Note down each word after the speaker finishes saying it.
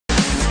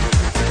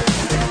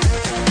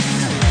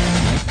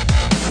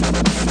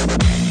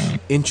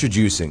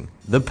Introducing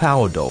the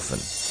Power Dolphin.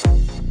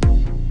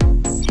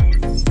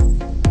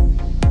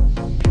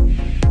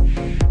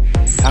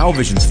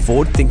 PowerVision's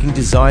forward-thinking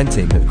design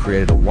team have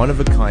created a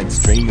one-of-a-kind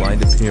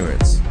streamlined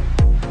appearance.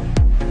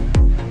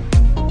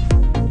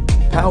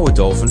 Power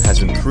Dolphin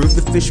has improved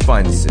the fish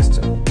finder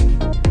system.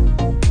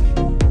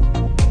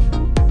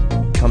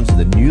 Comes with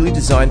a newly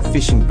designed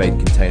fishing bait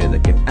container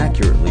that can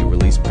accurately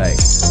release bait.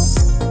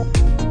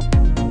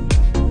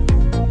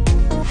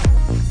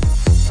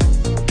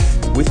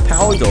 With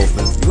Power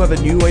Dolphin, you have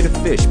a new way to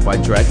fish by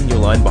dragging your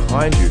line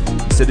behind you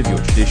instead of your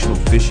traditional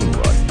fishing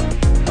rod,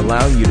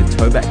 allowing you to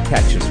tow back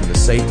catches from the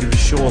safety of the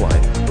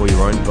shoreline or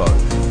your own boat.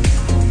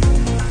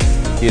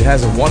 It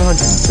has a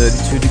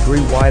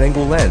 132-degree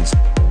wide-angle lens,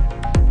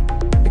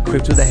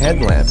 equipped with a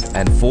headlamp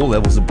and 4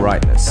 levels of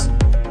brightness.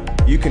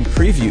 You can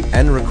preview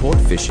and record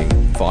fishing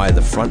via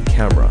the front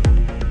camera.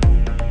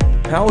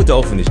 Power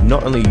Dolphin is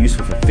not only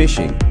useful for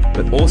fishing,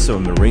 but also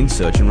in marine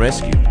search and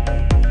rescue.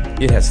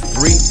 It has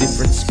 3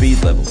 different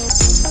speed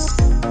levels.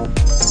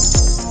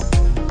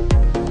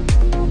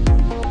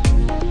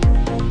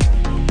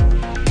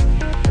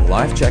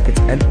 Life jackets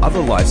and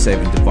other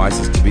life-saving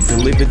devices to be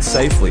delivered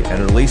safely and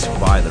released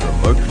via the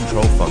remote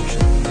control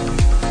function.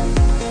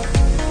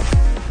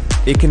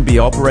 It can be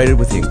operated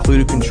with the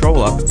included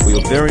controller or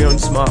your very own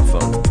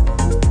smartphone.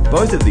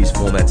 Both of these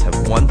formats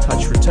have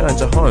one-touch return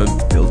to home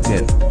built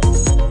in.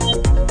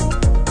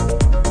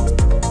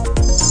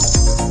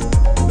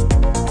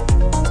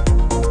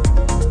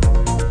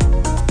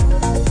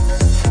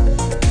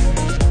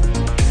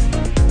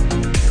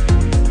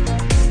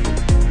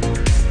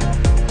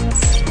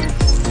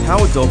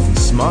 Power Dolphin's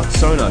smart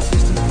sonar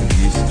system can be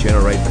used to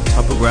generate a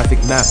topographic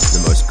map of the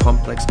most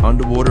complex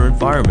underwater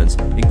environments,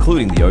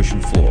 including the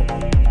ocean floor.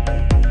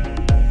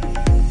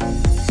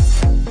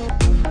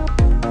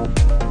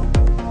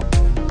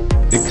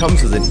 It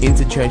comes with an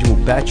interchangeable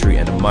battery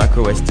and a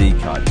micro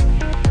SD card.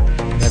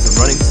 It has a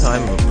running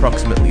time of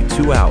approximately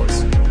 2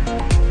 hours.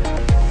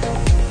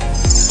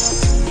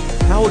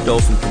 Power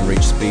Dolphin can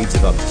reach speeds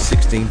of up to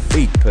 16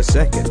 feet per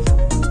second.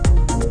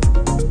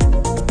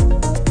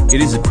 It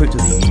is equipped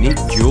with a unique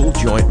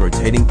dual-joint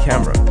rotating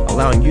camera,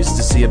 allowing users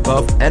to see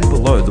above and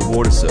below the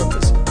water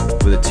surface,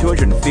 with a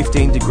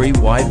 215-degree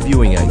wide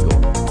viewing angle.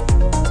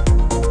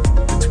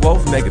 The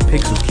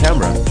 12-megapixel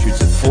camera shoots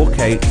at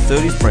 4K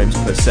 30 frames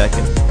per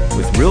second,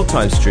 with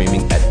real-time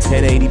streaming at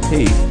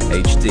 1080p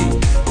HD.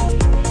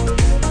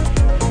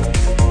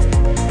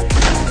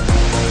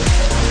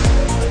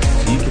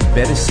 So you can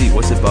better see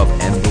what's above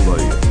and below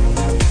you.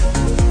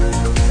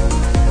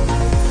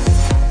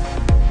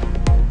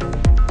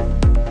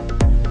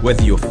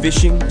 Whether you're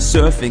fishing,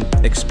 surfing,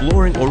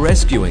 exploring or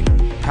rescuing,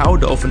 Power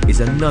Dolphin is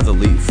another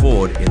leap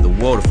forward in the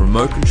world of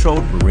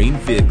remote-controlled marine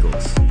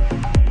vehicles.